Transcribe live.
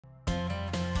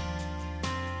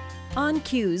On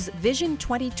Cue's Vision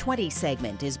 2020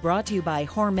 segment is brought to you by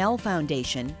Hormel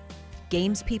Foundation,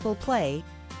 Games People Play,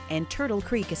 and Turtle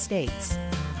Creek Estates.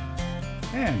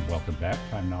 And welcome back.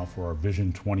 Time now for our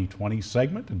Vision 2020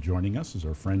 segment. And joining us is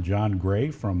our friend John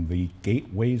Gray from the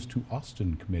Gateways to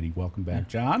Austin Committee. Welcome back,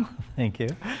 John. Thank you.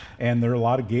 And there are a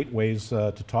lot of gateways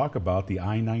to talk about. The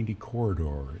I-90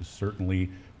 corridor is certainly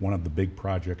one of the big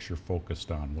projects you're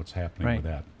focused on. What's happening with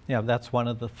that? Yeah, that's one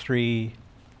of the three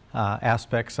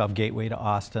aspects of Gateway to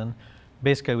Austin.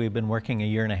 Basically, we've been working a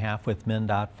year and a half with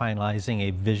MnDOT finalizing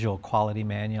a visual quality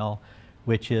manual,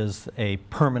 which is a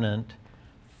permanent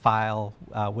file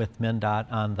with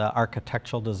MnDOT on the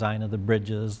architectural design of the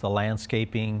bridges, the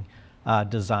landscaping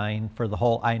design for the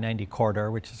whole I-90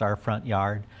 corridor, which is our front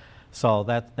yard. So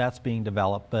that's being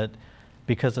developed, but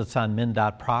because it's on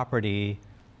MnDOT property,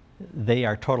 they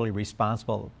are totally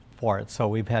responsible for it. So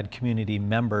we've had community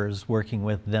members working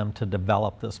with them to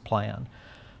develop this plan.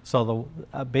 So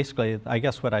basically, I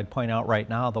guess what I'd point out right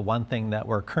now, the one thing that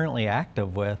we're currently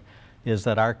active with is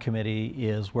that our committee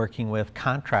is working with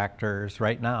contractors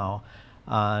right now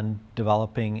on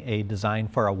developing a design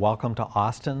for a Welcome to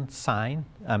Austin sign,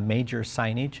 a major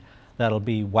signage that'll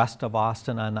be west of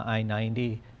Austin on the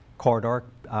I-90 corridor,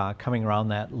 coming around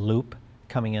that loop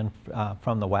coming in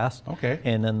from the west. Okay.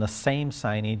 And then the same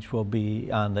signage will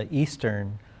be on the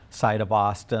eastern side of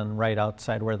Austin, right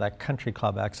outside where that country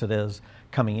club exit is,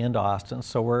 coming into Austin.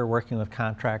 So we're working with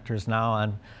contractors now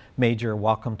on major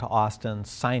Welcome to Austin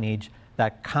signage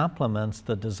that complements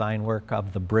the design work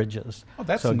of the bridges. Oh,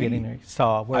 that's so neat.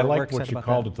 So I like what you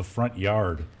called it, the front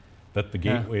yard. That the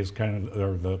gateway is kind of,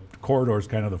 or the corridor is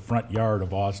kind of the front yard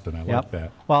of Austin. I like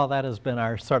that. Well, that has been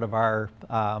our sort of our,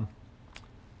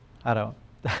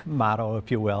 motto, if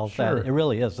you will. Sure. That it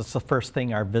really is. It's the first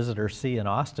thing our visitors see in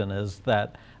Austin is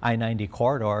that I-90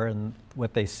 corridor, and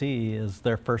what they see is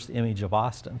their first image of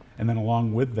Austin. And then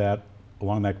along with that,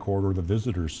 along that corridor, the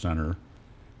visitor center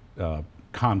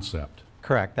concept.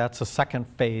 Correct. That's the second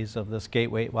phase of this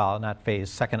gateway, well, not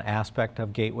phase, second aspect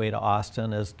of Gateway to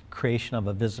Austin is creation of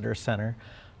a visitor center.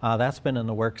 That's been in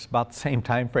the works about the same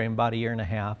time frame, about a year and a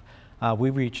half.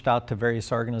 We've reached out to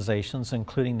various organizations,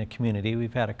 including the community.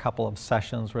 We've had a couple of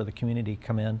sessions where the community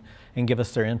come in and give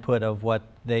us their input of what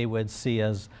they would see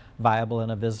as viable in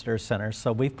a visitor center.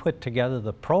 So we've put together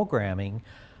the programming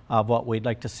of what we'd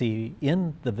like to see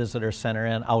in the visitor center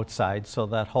and outside. So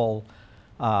that whole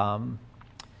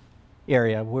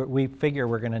area, we figure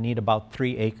we're going to need about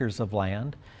 3 acres of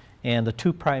land. And the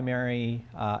two primary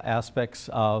aspects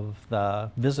of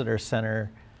the visitor center,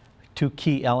 two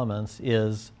key elements,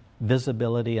 is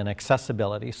visibility and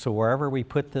accessibility. So wherever we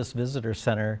put this visitor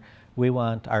center, we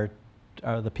want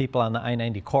the people on the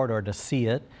I-90 corridor to see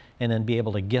it and then be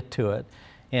able to get to it.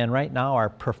 And right now our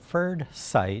preferred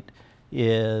site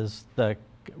is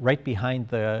right behind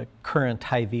the current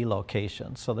Hy-Vee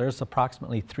location. So there's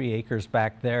approximately 3 acres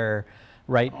back there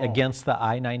right against the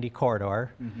I-90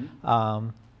 corridor,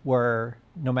 where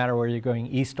no matter where you're going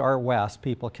east or west,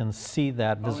 people can see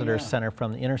that visitor center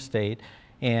from the interstate.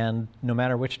 And no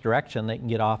matter which direction, they can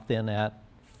get off then at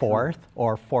 4th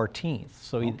or 14th,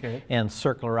 so and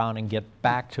circle around and get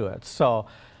back to it. So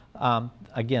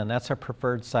again, that's our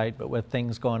preferred site, but with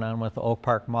things going on with the Oak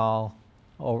Park Mall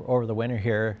over the winter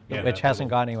here, which hasn't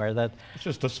gone anywhere. It's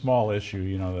just a small issue,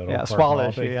 you know. That small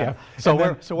issue.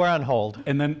 So we're on hold.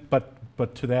 And then,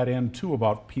 but to that end too,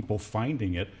 about people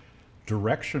finding it,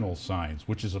 directional signs,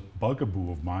 which is a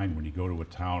bugaboo of mine when you go to a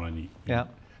town and you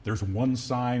there's one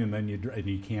sign and then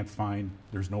you can't find,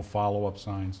 there's no follow-up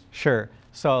signs? Sure.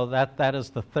 So that is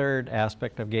the third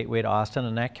aspect of Gateway to Austin,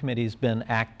 and that committee's been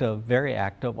active, very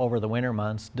active over the winter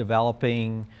months,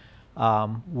 developing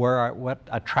what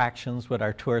attractions would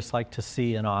our tourists like to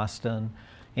see in Austin.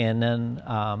 And then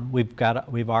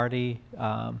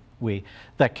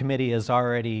that committee has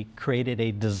already created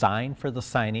a design for the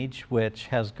signage, which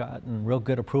has gotten real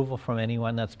good approval from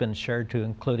anyone that's been shared to,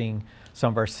 including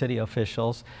some of our city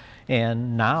officials.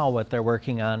 And now what they're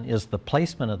working on is the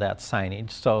placement of that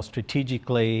signage. So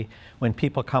strategically, when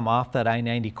people come off that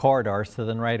I-90 corridor, so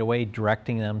then right away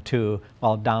directing them to,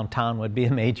 well, downtown would be a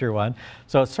major one.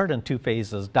 So it's sort of in 2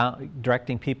 phases,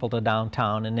 directing people to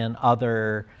downtown and then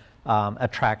other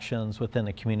attractions within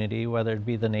the community, whether it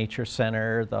be the Nature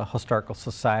Center, the Historical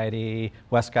Society,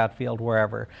 Westcott Field,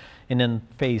 wherever. And then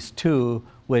phase 2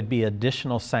 would be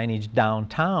additional signage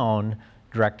downtown,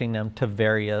 directing them to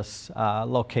various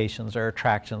locations or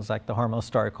attractions like the Hormel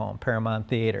Historical and Paramount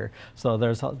Theater. So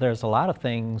there's a lot of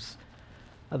things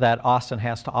that Austin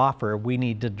has to offer, we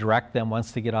need to direct them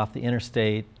once they get off the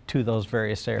interstate to those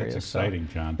various areas. That's exciting,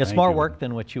 John. It's Thank more you. work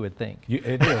than what you would think.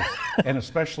 It is. And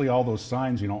especially all those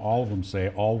signs, you know, all of them say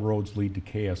all roads lead to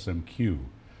KSMQ.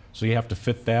 So you have to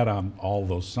fit that on all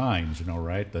those signs, you know,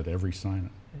 right? That every sign.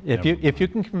 If you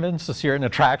can convince us you're an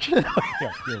attraction.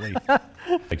 Yeah, really.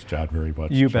 Thanks, John, very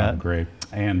much. You John bet. Gray.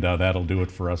 And that'll do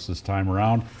it for us this time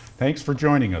around. Thanks for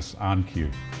joining us on Cue.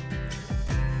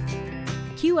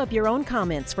 Queue up your own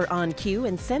comments for On Cue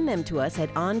and send them to us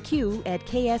at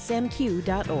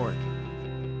onq@ksmq.org.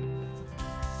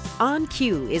 On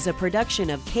Cue is a production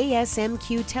of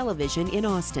KSMQ Television in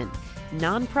Austin,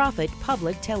 nonprofit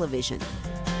public television.